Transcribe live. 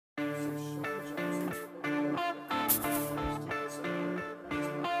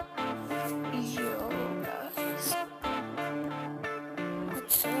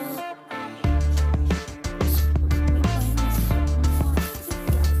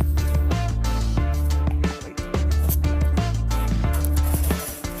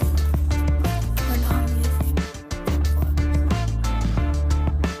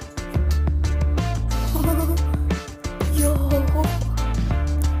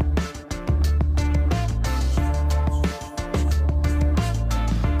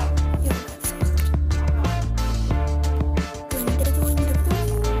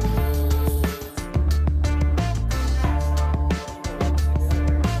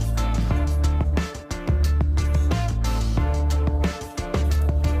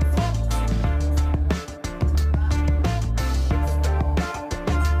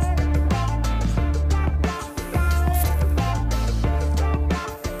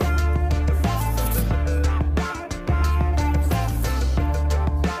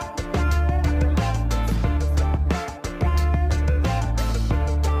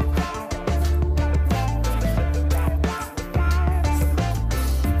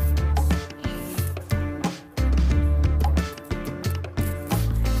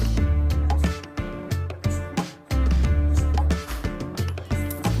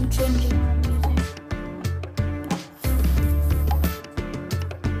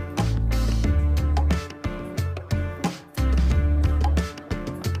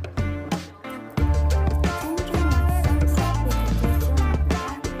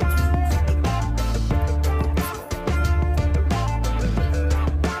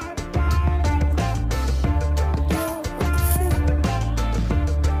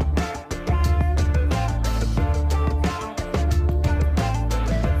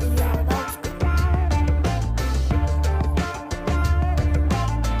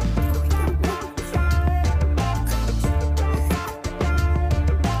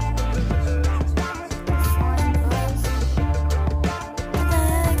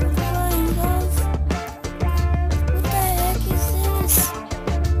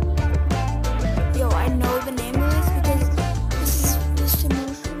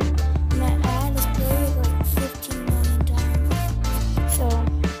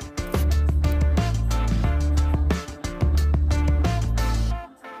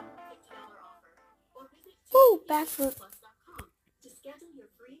backflip.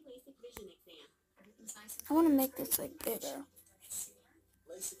 I want to make this like bigger.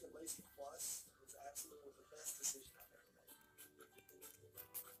 LASIK and LASIK Plus was absolutely the best decision I've ever made.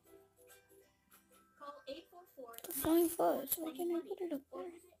 Call 844 The flying fuzz. Why can't I put it up or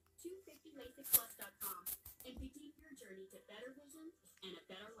there? visit 250LASIKplus.com and begin your journey to better vision and a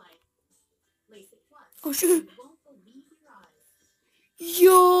better life. LASIK Plus. Oh shoot! You won't believe your eyes.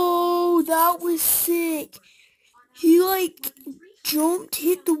 Yo, that was sick. He like jumped,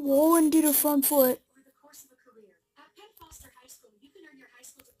 hit the wall, and did a front flip. Over the course of a career. At Penn Foster High School, you can earn your high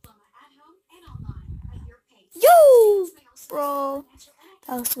school diploma at home and online at your pace. Yo, Students may also bro, receive financial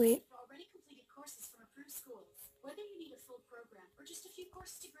that was sweet. for already completed courses from approved schools. Whether you need a full program or just a few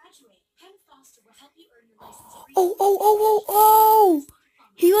courses to graduate, Penn Foster will help you earn your license. Oh!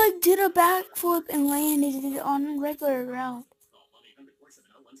 He like did a backflip and landed it on regular ground.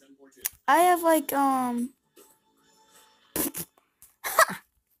 I have like A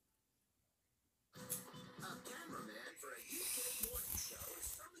cameraman for a UK morning show is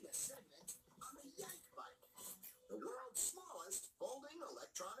filming a segment on the Yank Bike, the world's smallest folding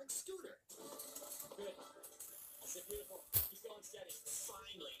electronic scooter. Good. That's it, beautiful. Keep going steady.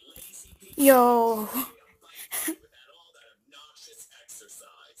 Finally, lazy people. yo. Without all that obnoxious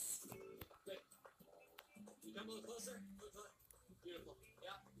exercise. Good. You come a little closer. Beautiful.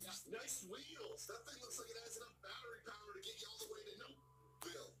 Yeah. Nice wheels. That thing looks like it has enough battery power to get you all the way to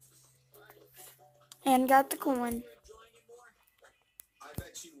Nobile. And got the coin. Enjoying it more? I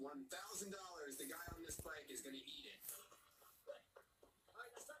bet you $1,000 the guy on this bike is gonna eat it. Alright,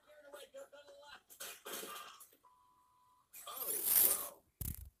 now stop gearing away. Go to the left. Oh, wow.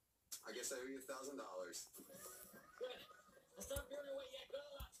 I guess I owe you $1,000. Good. Now stop gearing away yet. Go to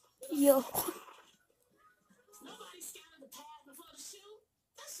the left. Yo. Nobody scanned the pad before the shoot.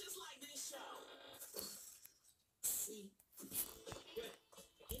 That's just like this show. See? Good.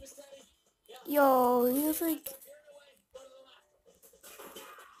 Keep it steady. Yeah. Yo, he was like, Stop gearing away. Go to the left.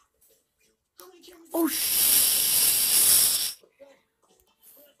 How many cameras? oh shh.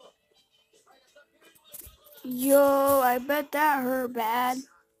 Yo, I bet that hurt bad. And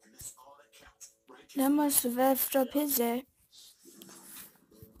that's all that counts. Right? That must have effed up his day.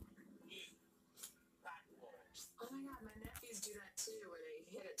 Oh my god, my nephews do that too, where they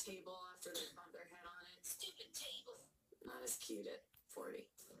hit a table after they bump their head on it. Stupid table. Not as cute at 40.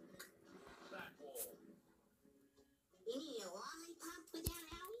 Back wall. You need a lollipop with that,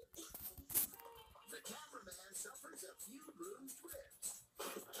 Howie? The cameraman suffers a few bruised ribs.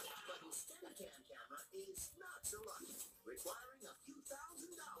 But his Steadicam camera is not so lucky, requiring a few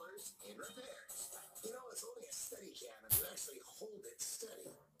 $1,000s in repairs. You know, it's only a Steadicam if you actually hold it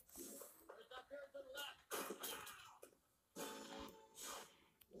steady. Stop here to the left.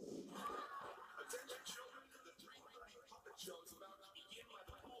 Attention children, the 3 puppet show is about to begin at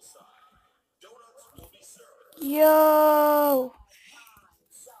the poolside. Donuts will be served. Yo.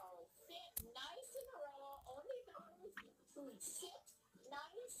 So, sit nice in a row. Only those who sit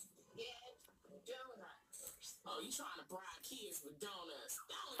nice get donuts. Oh, you trying to bribe kids with donuts?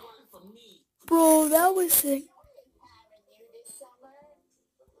 That only work for me. Bro, that was sick.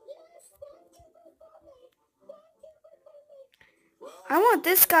 I want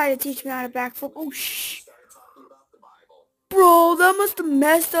this guy to teach me how to backflip. Oh, shh. Started talking about the Bible. Bro, that must have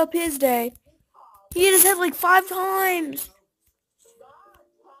messed up his day. He hit his head like 5 times. God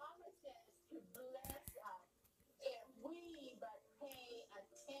promises to bless us if we but pay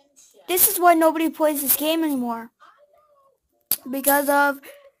attention. This is why nobody plays this game anymore. Because of,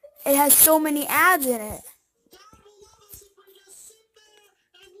 it has so many ads in it. God will love us if we just sit there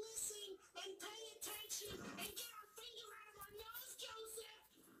and listen and pay attention and get our finger out of our nose, Joseph.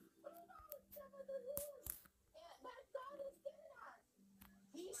 But God is in us.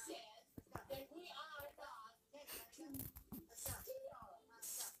 He said that we are God to steal.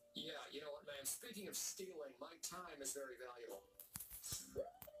 Yeah, you know what, man? Speaking of stealing, my time is very valuable.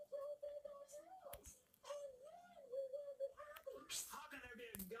 How can there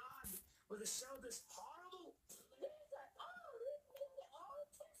be a God with a show this horrible? These are all written in the Old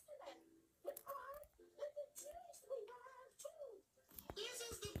Testament. The part that the Jews we have too. This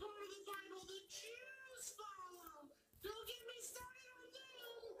is the part of the Bible the Jews follow. Don't get me started on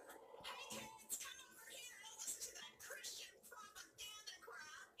them. Hey kids, come over here and listen to that Christian propaganda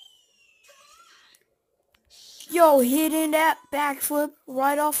crap. Come on. Yo, hitting that backflip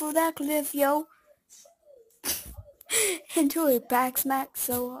right off of that cliff, yo. Until it back smacked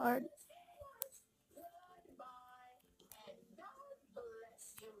so hard. Goodbye, and God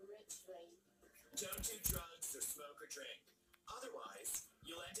bless you richly. Don't do drugs or smoke or drink. Otherwise,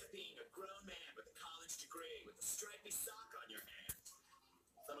 you'll end up being a grown man with a college degree with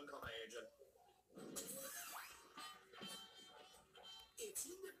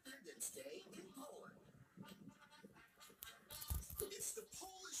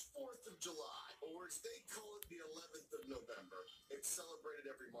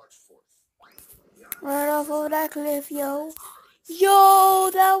Right off of that cliff, yo. Yo,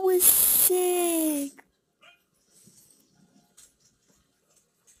 that was sick.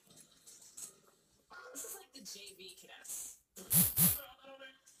 This is like the JV cadets.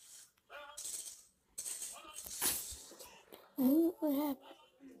 Ooh, what happened?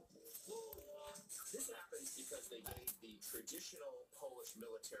 This happens because they gave the traditional Polish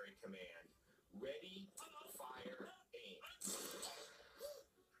military command, ready, fire, aim.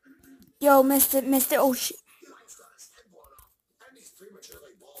 Yo, missed it. Oh shit. Mike's got his head blown off, and he's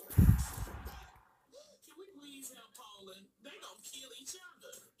prematurely bald. Can we please help Poland? They gonna kill each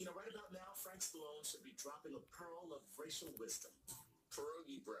other. You know, right about now, Frank Stallone should be dropping a pearl of racial wisdom.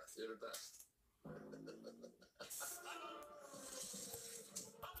 Pierogi breath, you're the best.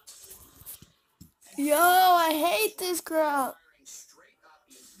 Yo, I hate this crowd. Firing straight up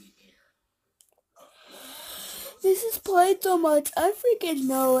into the air. This is played so much. I freaking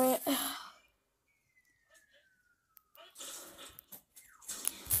know it.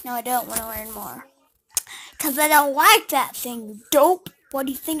 No, I don't want to learn more. Because I don't like that thing, you dope. Why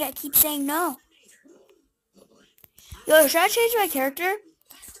do you think I keep saying no? Yo, should I change my character?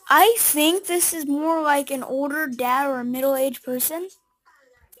 I think this is more like an older dad or a middle-aged person.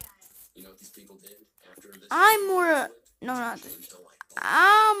 You know what these people did after this? I'm more... No, not this.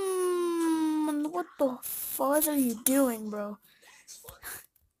 What the fuck are you doing, bro?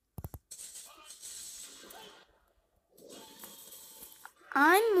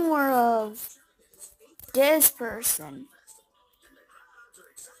 I'm more of this person.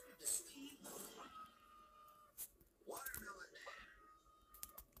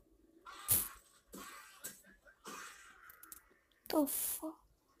 The fuck?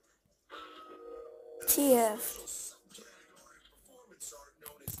 TF. Performance art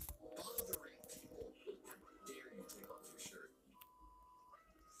known as bothering people. How dare you take off your shirt?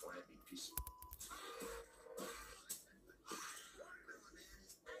 Flabby piece of... Watermelon Man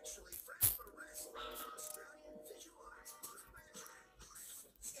is actually Frank Perez, Australian visual arts movement.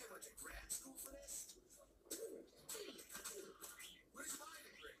 This guy went to grad school for this? Where's my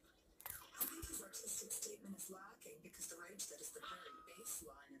degree? I think his artistic statement is lacking because the rage that is the very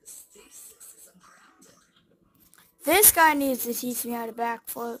baseline of his thesis is ungrounded. This guy needs to teach me how to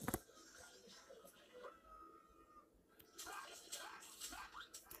backflip.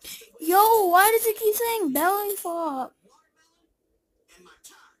 Yo, why does it keep saying belly flop? And my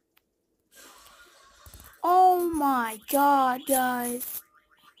time. Oh my god, guys. The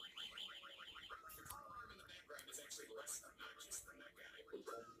color arm in the background is actually less obnoxious than that guy.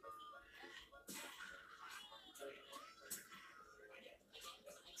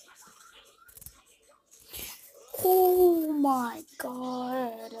 Oh my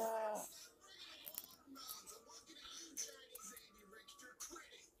god.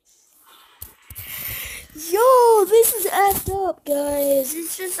 Yo, this is effed up, guys.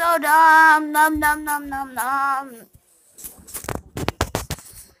 It's just so dumb. Nom nom nom nom nom.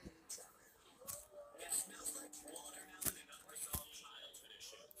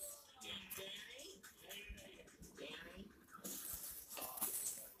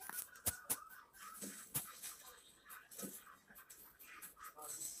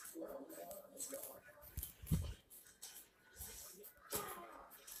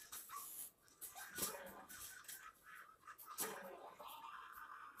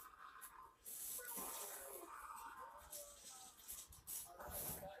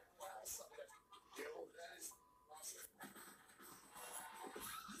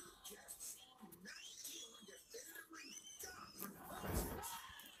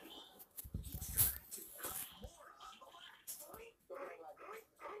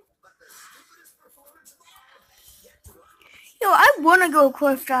 Yo, I want to go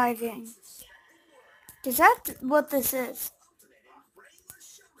cliff diving. Is that what this is?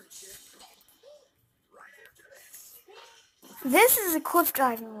 This is a cliff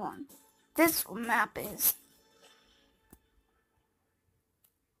diving one. This map is.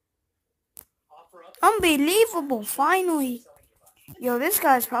 Unbelievable, finally. Yo, this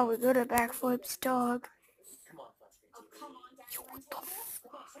guy's probably good at backflips, dog. Yo, what the f-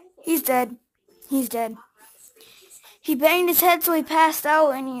 He's dead. He's dead. He banged his head so he passed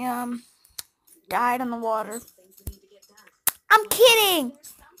out and he, died in the water. I'm kidding!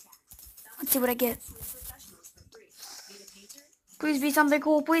 Let's see what I get. Please be something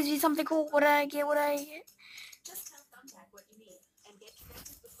cool. Please be something cool. What did I get? What did I get?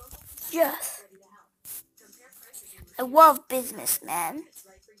 Yes. I love businessman.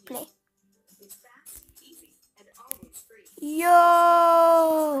 Play.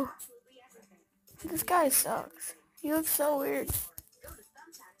 Yo! This guy sucks. He looks so weird.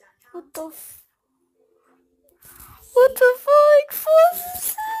 What the f... What the fuck fuzz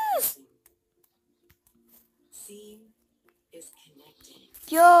is this? Seeing is connecting.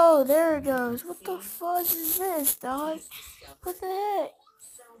 Yo, there it goes. What the fuzz is this, dog? What the heck?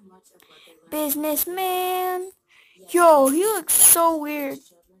 So much of what they learn Businessman. Yo, he looks so weird.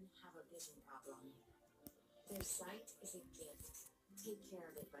 children have a vision problem. Their sight is a gift. Take care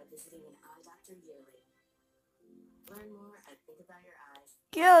of it by visiting an eye doctor yearly. Learn more at Think About Your Eyes.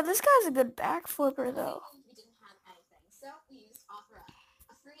 Yo, this guy's a good backflipper though. We didn't have anything, so we used OfferUp,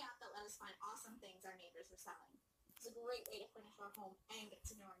 a free app that let us find awesome things our neighbors were selling. It's a great way to finish our home and get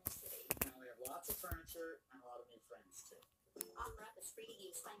to know our new city. And we have lots of furniture and a lot of new friends too. OfferUp is free to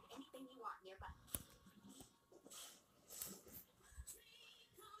use. Find anything you want nearby.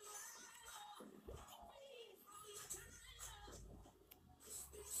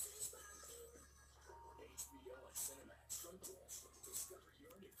 HBO and Cinemax from Dish. Discover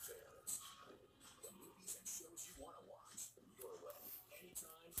your new favorites. The movies and shows you want to watch your way.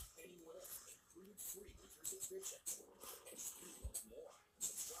 Anytime, anywhere. Included free with your subscription. Experience more.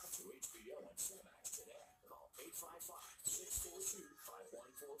 Subscribe to HBO and Cinemax today. Call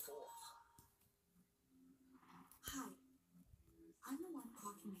 855-642-5144. Hi, I'm the one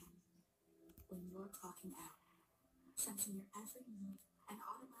talking in when you're talking out, sensing your every move and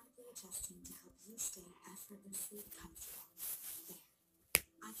automatically adjusting to help you stay effortlessly comfortable. There.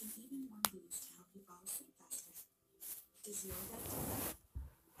 I can even warm these to help you fall asleep faster. Does your bed do that?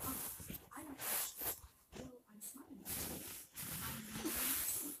 Oh, I don't touch it. Though I'm smart enough to. I'm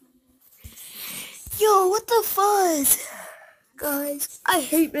Yo, what the fuzz? Guys, I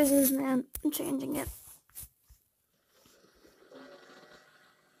hate Businessman. I'm changing it.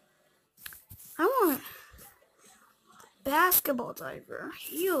 I want Basketball Diver.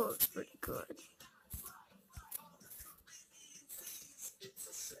 He looks pretty good.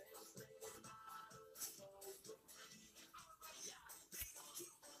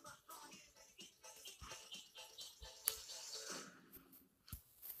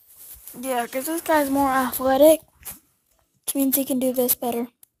 Yeah, because this guy's more athletic, which means he can do this better.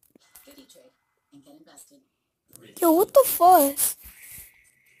 Goody trade and get invested. Yo, what the fuzz?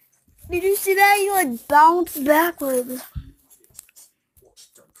 Did you see that? He like bounced backwards.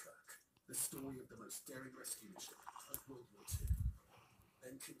 Watch Dunkirk, the story of the most daring rescue mission of World War II.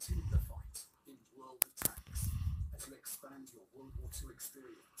 Then continue the fight in World of Tanks as you expand your World War II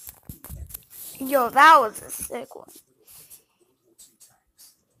experience in epic Yo, that was a sick one. with authentic World War II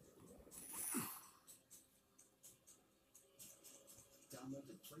tanks. Download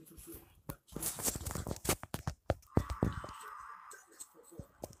and play for free at PlayStation.com.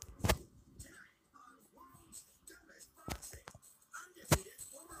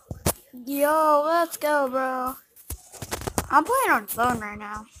 Yo, let's go, bro. I'm playing on phone right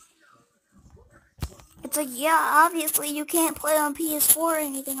now. It's like, yeah, obviously you can't play on PS4 or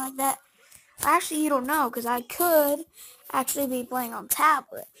anything like that. Actually, you don't know, because I could actually be playing on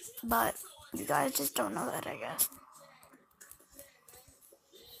tablet. But you guys just don't know that, I guess.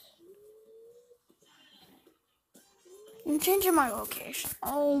 I'm changing my location.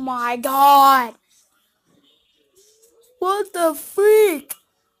 Oh my god. What the freak,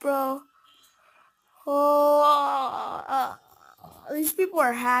 bro? Oh, these people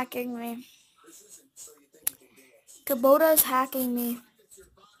are hacking me. Kubota's hacking me.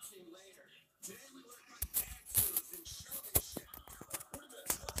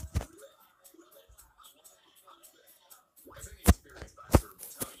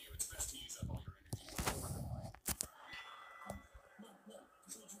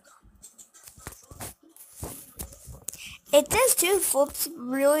 It does two flips,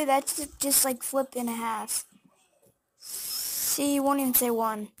 really. That's just like flip in a half. See, you won't even say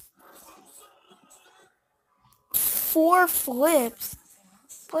one. 4 flips?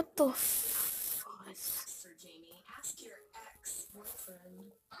 What the fuck? Sir Jamie, ask your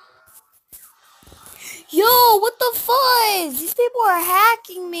ex-boyfriend. Yo, what the fuzz? These people are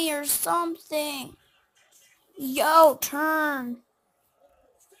hacking me or something. Yo, turn.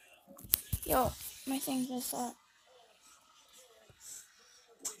 Yo, my thing's messed up.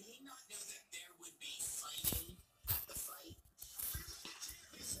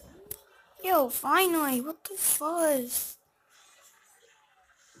 Yo, finally, what the fuzz?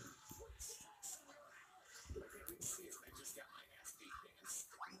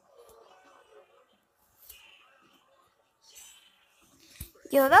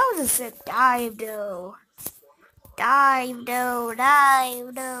 Yo, that was a sick dive, though. Dive,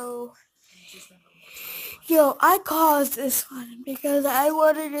 though. Yo, I caused this one because I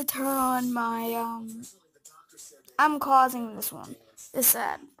wanted to turn on my, I'm causing this one. It's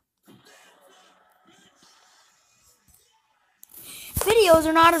sad. videos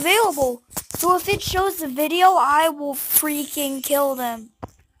are not available. So if it shows the video, I will freaking kill them.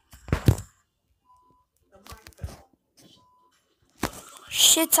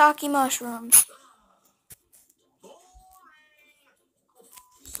 Shiitake mushrooms.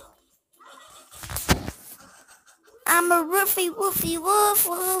 I'm a roofy woofy woof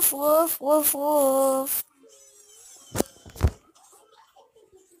woof woof woof woof.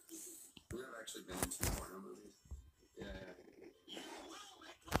 We've actually been into porno movies. Yeah.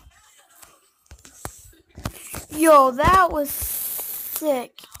 Yo, that was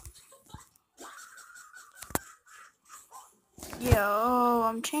sick. Yo,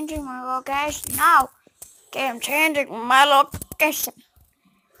 I'm changing my location now. Okay, I'm changing my location.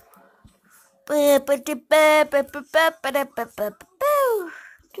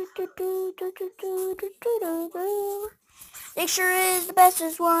 Picture is the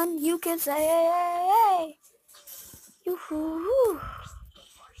bestest one you can say. Yoo-hoo.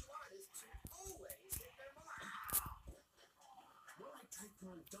 Martial artists always hit their mark. More like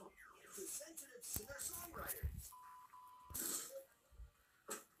Taekwondo to sensitive singer-songwriters.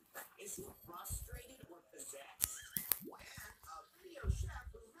 Is he frustrated or possessed? And a video chef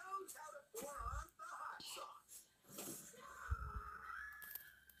who knows how to pour on the hot sauce.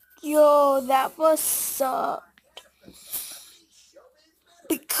 Yo, that was sucked. Showbiz better.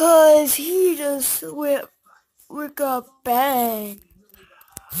 Because he just went with a bang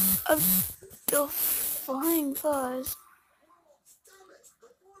of the flying fuzz. Dumbest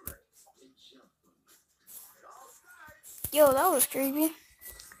performers in jump. It all starts. Yo, that was creepy.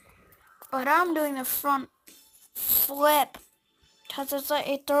 But I'm doing the front flip. Cause it's like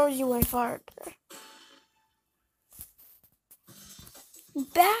it throws you way farther.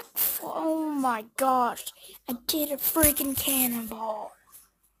 Back, oh my gosh. I did a freaking cannonball.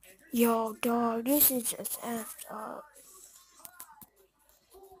 Yo, dog, this is just effed up.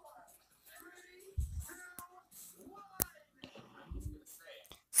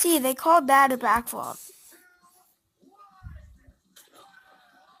 See, they called that a backflip.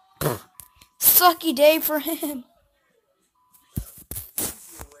 Sucky day for him.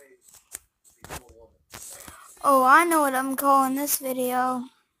 Oh, I know what I'm calling this video. I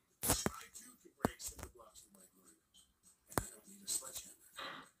too can break cinder blocks with my glue. And I don't need a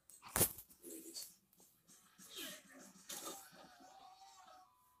sledgehammer. Ladies.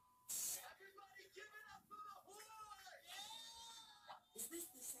 Everybody give it up for the horse! Is this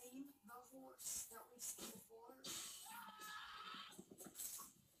the same the horse that we've seen before?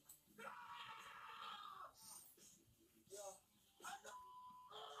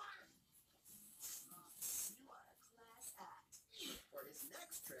 You are a class act. For his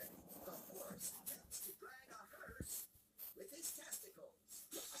next trick, the horse attempts to drag a hearse with his testicles.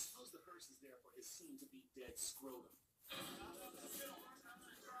 I suppose the hearse is there for his soon-to-be dead scrotum.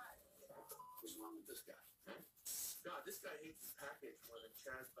 What's wrong with this guy? God, this guy hates his package more than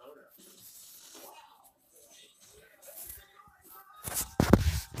Chaz Bono.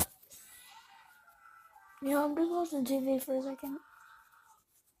 Yo, I'm just watching TV for a second.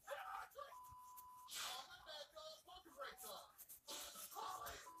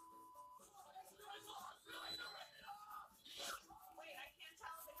 Wait, I can't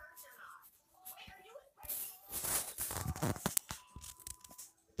tell if it hurts or not. Wait, are you with Peggy?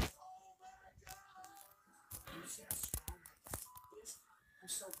 You see how strong that is? I'm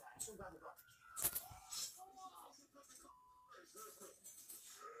so glad about the kids.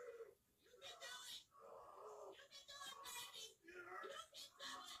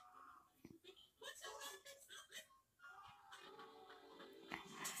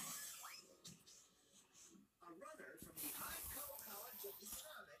 A runner from the Idaho College of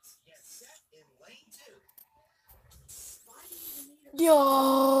Economics gets set in lane 2.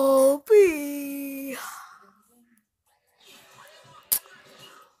 Yo, peace.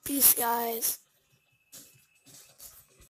 Peace, guys.